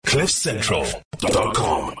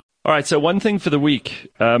CliffCentral.com. All right, so one thing for the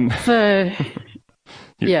week. Yeah.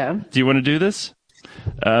 Do you want to do this?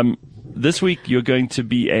 This week you're going to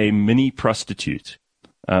be a mini prostitute.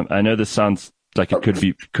 I know this sounds like it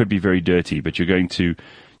could be very dirty, but you're going to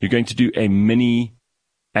do a mini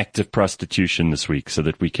act of prostitution this week, so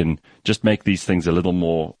that we can just make these things a little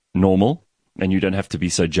more normal, and you don't have to be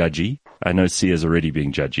so judgy. I know Sia's already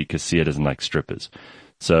being judgy because Sia doesn't like strippers.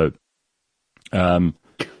 So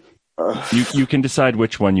you can decide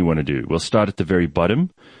which one you want to do. We'll start at the very bottom.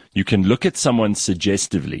 You can look at someone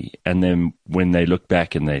suggestively, and then when they look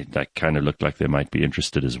back and they kind of look like they might be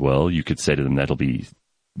interested as well, you could say to them, "That'll be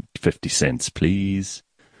 50 cents, please."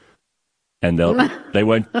 And they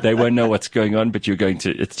won't know what's going on, but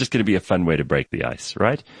it's just going to be a fun way to break the ice,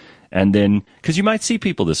 right? And then, because you might see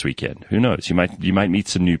people this weekend, who knows? You might meet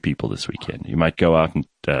some new people this weekend. You might go out and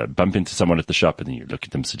bump into someone at the shop, and then you look at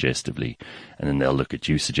them suggestively, and then they'll look at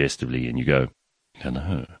you suggestively, and you go,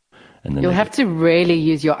 "Hello." And then you'll have to really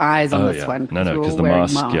use your eyes on this one. No, because the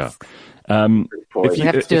mask, yeah. You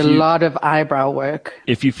have to do a lot of eyebrow work.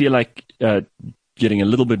 If you feel like getting a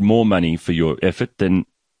little bit more money for your effort, then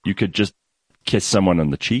you could just kiss someone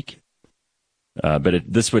on the cheek. But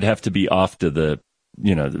this would have to be after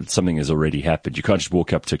something has already happened. You can't just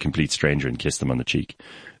walk up to a complete stranger and kiss them on the cheek.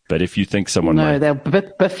 But if you think someone they'll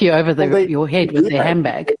biff you over your head with their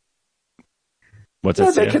handbag. What's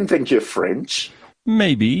that? They can think you're French.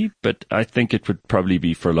 Maybe, but I think it would probably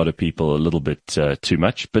be for a lot of people a little bit too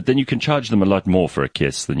much. But then you can charge them a lot more for a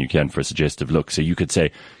kiss than you can for a suggestive look. So you could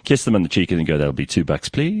say, kiss them on the cheek and then go, "That'll be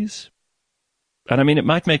 $2, please." And I mean, it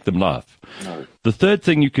might make them laugh. No. The third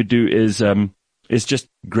thing you could do is just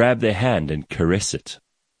grab their hand and caress it.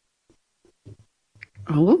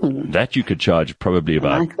 Ooh. That you could charge probably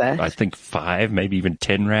about, I think 5, maybe even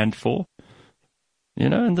 10 Rand for.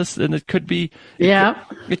 And it could be,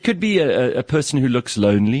 it could be a person who looks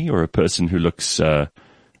lonely, or a person who looks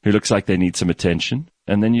like they need some attention.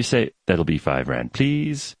 And then you say, "That'll be 5 Rand,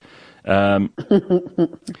 please."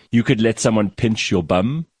 You could let someone pinch your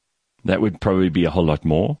bum. That would probably be a whole lot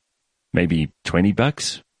more. Maybe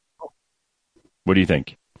 $20. What do you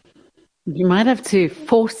think? You might have to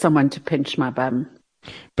force someone to pinch my bum.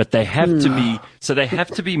 But they have to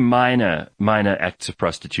be minor acts of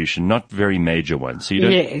prostitution, not very major ones. So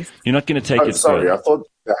you're not going to take it. Sorry, I thought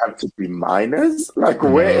they have to be minors. Like,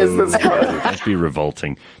 where is this going? That'd be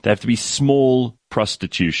revolting. They have to be small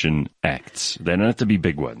prostitution acts. They don't have to be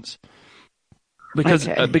big ones.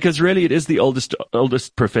 Because really it is the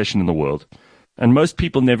oldest profession in the world. And most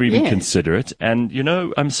people never even consider it. And,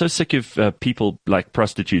 I'm so sick of people like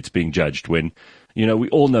prostitutes being judged when, we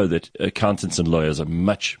all know that accountants and lawyers are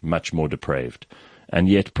much, much more depraved. And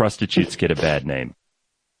yet prostitutes get a bad name.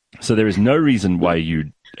 So there is no reason why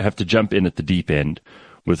you have to jump in at the deep end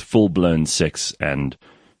with full-blown sex and,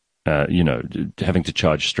 having to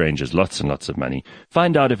charge strangers lots and lots of money.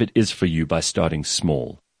 Find out if it is for you by starting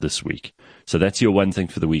small this week. So that's your one thing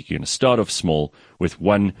for the week. You're going to start off small with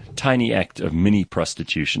one tiny act of mini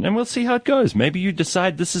prostitution, and we'll see how it goes. Maybe you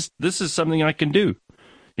decide this is something I can do.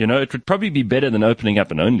 It would probably be better than opening up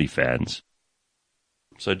an OnlyFans.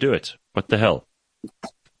 So do it. What the hell?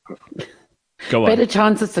 Go on. Better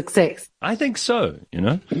chance of success. I think so.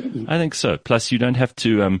 I think so. Plus, you don't have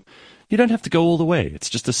to go all the way. It's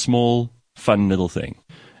just a small, fun little thing.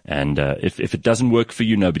 And if it doesn't work for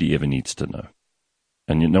you, nobody ever needs to know.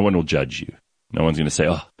 And no one will judge you. No one's going to say,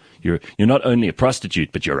 "Oh, you're not only a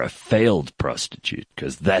prostitute, but you're a failed prostitute,"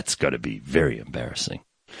 because that's got to be very embarrassing.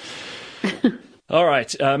 All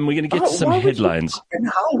right, we're going to get to some headlines. And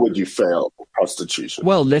how would you fail prostitution?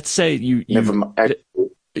 Well, let's say you never mind.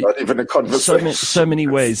 Not even a conversation. So many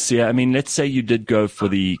ways. Yeah, I mean, let's say you did go for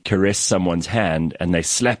the caress someone's hand and they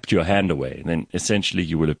slapped your hand away. Then essentially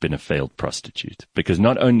you would have been a failed prostitute, because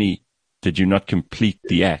not only did you not complete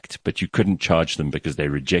the act, but you couldn't charge them because they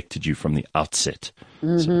rejected you from the outset.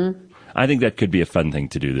 Mm-hmm. So I think that could be a fun thing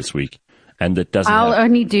to do this week. And that doesn't. I'll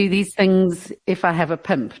only do these things if I have a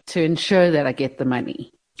pimp to ensure that I get the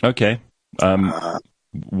money. Okay.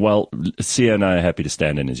 Well, Sia and I are happy to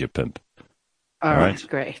stand in as your pimp. All right.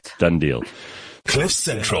 Great. Done deal.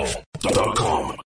 CliffCentral.com